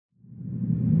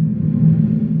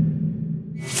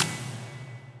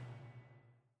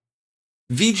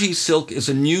VG Silk is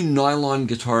a new nylon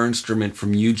guitar instrument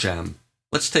from UJAM.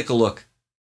 Let's take a look.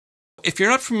 If you're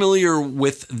not familiar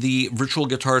with the Virtual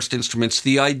Guitarist instruments,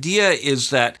 the idea is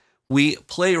that we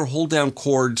play or hold down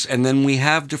chords, and then we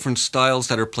have different styles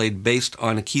that are played based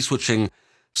on a key switching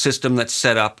system that's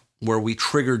set up where we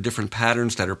trigger different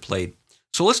patterns that are played.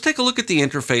 So let's take a look at the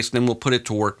interface and then we'll put it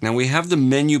to work. Now we have the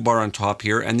menu bar on top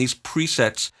here, and these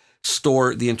presets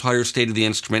store the entire state of the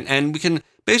instrument, and we can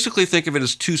basically think of it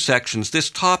as two sections. This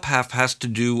top half has to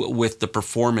do with the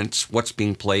performance, what's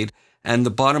being played, and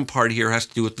the bottom part here has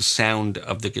to do with the sound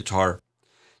of the guitar.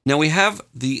 Now we have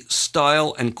the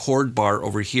style and chord bar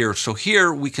over here. So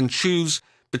here we can choose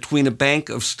between a bank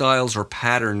of styles or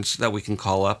patterns that we can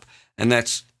call up, and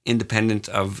that's independent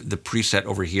of the preset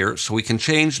over here. So we can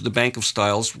change the bank of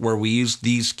styles where we use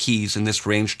these keys in this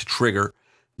range to trigger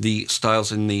the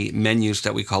styles in the menus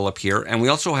that we call up here. And we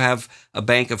also have a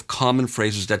bank of common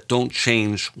phrases that don't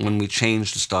change when we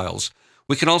change the styles.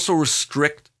 We can also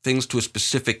restrict things to a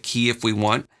specific key if we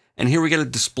want. And here we get a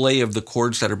display of the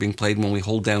chords that are being played when we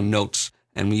hold down notes,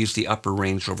 and we use the upper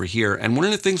range over here. And one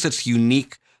of the things that's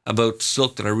unique about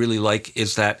Silk that I really like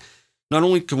is that not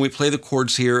only can we play the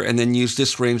chords here and then use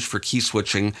this range for key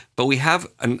switching, but we have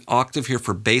an octave here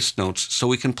for bass notes. So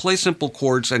we can play simple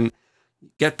chords and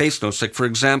get bass notes. Like for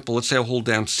example, let's say I hold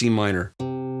down C minor. I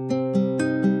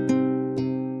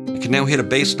can now hit a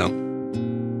bass note.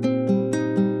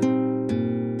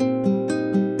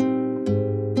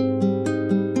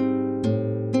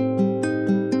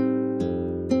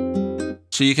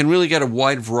 So you can really get a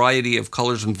wide variety of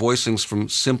colors and voicings from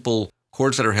simple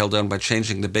chords that are held down by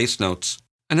changing the bass notes.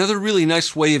 Another really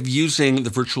nice way of using the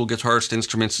Virtual Guitarist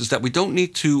instruments is that we don't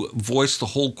need to voice the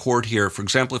whole chord here. For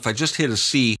example, if I just hit a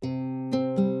C,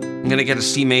 I'm going to get a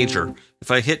C major.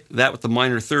 If I hit that with the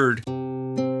minor third,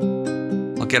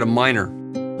 I'll get a minor.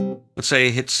 Let's say I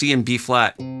hit C and B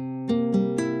flat.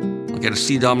 I'll get a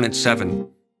C dominant 7,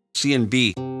 C and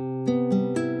B,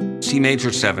 C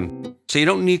major 7. So you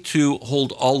don't need to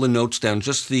hold all the notes down,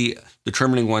 just the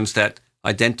determining ones that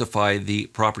identify the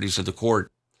properties of the chord.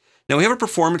 Now we have a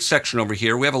performance section over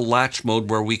here. We have a latch mode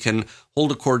where we can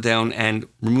hold a chord down and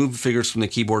remove the fingers from the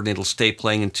keyboard, and it'll stay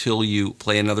playing until you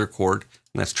play another chord.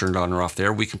 And that's turned on or off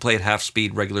there. We can play at half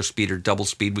speed, regular speed, or double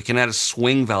speed. We can add a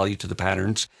swing value to the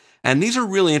patterns. And these are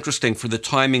really interesting for the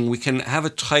timing. We can have a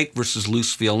tight versus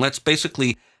loose feel, and that's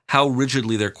basically how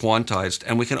rigidly they're quantized.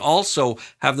 And we can also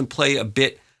have them play a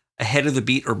bit ahead of the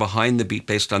beat or behind the beat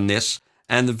based on this.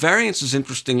 And the variance is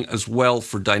interesting as well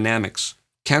for dynamics.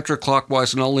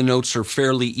 Counterclockwise, and all the notes are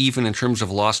fairly even in terms of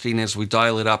velocity, and as we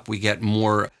dial it up, we get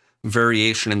more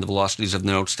variation in the velocities of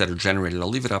the notes that are generated. I'll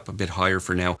leave it up a bit higher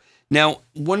for now. Now,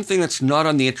 one thing that's not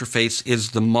on the interface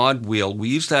is the mod wheel. We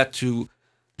use that to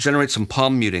generate some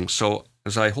palm muting. So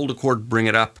as I hold a chord, bring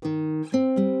it up, you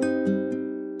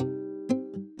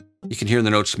can hear the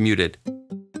notes muted.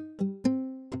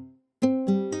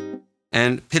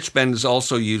 And pitch bend is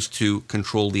also used to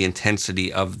control the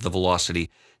intensity of the velocity.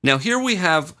 Now here we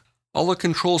have all the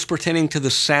controls pertaining to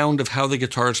the sound of how the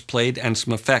guitar is played and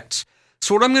some effects.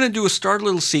 So what I'm going to do is start a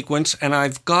little sequence, and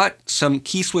I've got some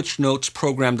key switch notes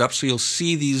programmed up, so you'll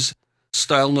see these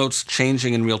style notes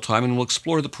changing in real time, and we'll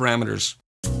explore the parameters.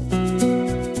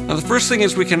 Now the first thing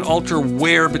is we can alter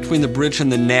where between the bridge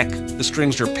and the neck the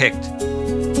strings are picked.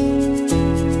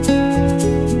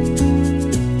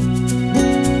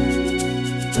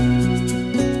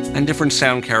 And different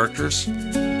sound characters.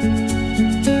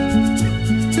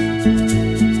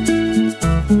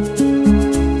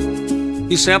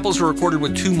 These samples are recorded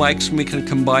with two mics, and we can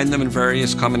combine them in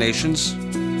various combinations.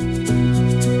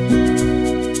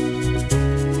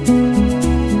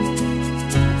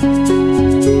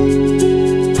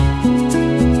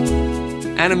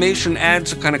 Animation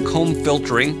adds a kind of comb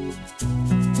filtering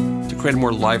to create a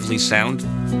more lively sound.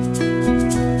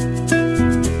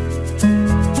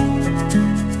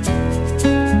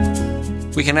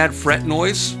 We can add fret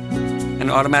noise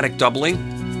and automatic doubling,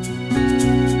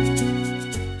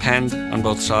 panned on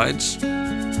both sides.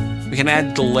 We can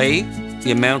add delay, the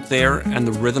amount there, and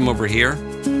the rhythm over here.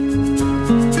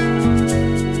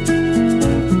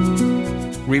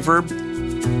 Reverb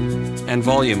and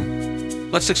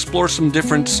volume. Let's explore some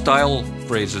different style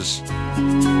phrases.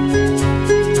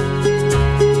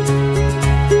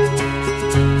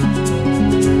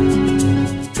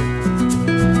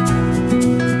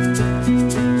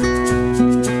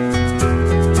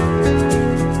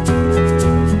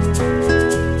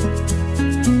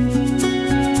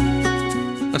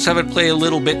 Let's have it play a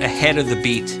little bit ahead of the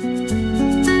beat.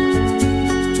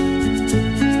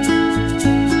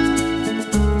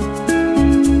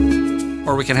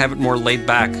 Or we can have it more laid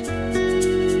back.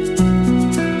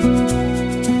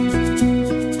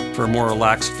 more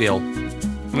relaxed feel.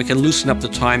 And we can loosen up the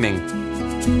timing.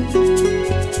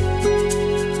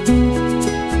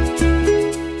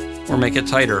 Or make it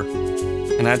tighter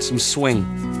and add some swing.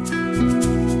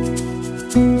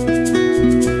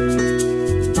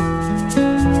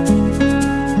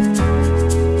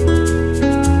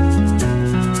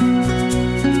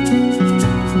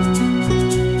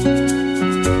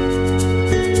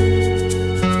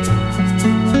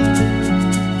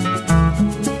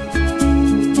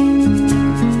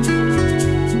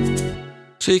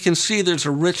 So you can see there's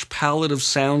a rich palette of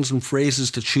sounds and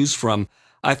phrases to choose from.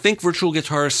 I think Virtual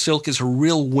Guitarist Silk is a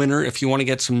real winner if you want to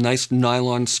get some nice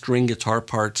nylon string guitar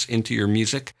parts into your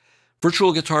music.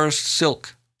 Virtual Guitarist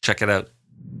Silk, check it out.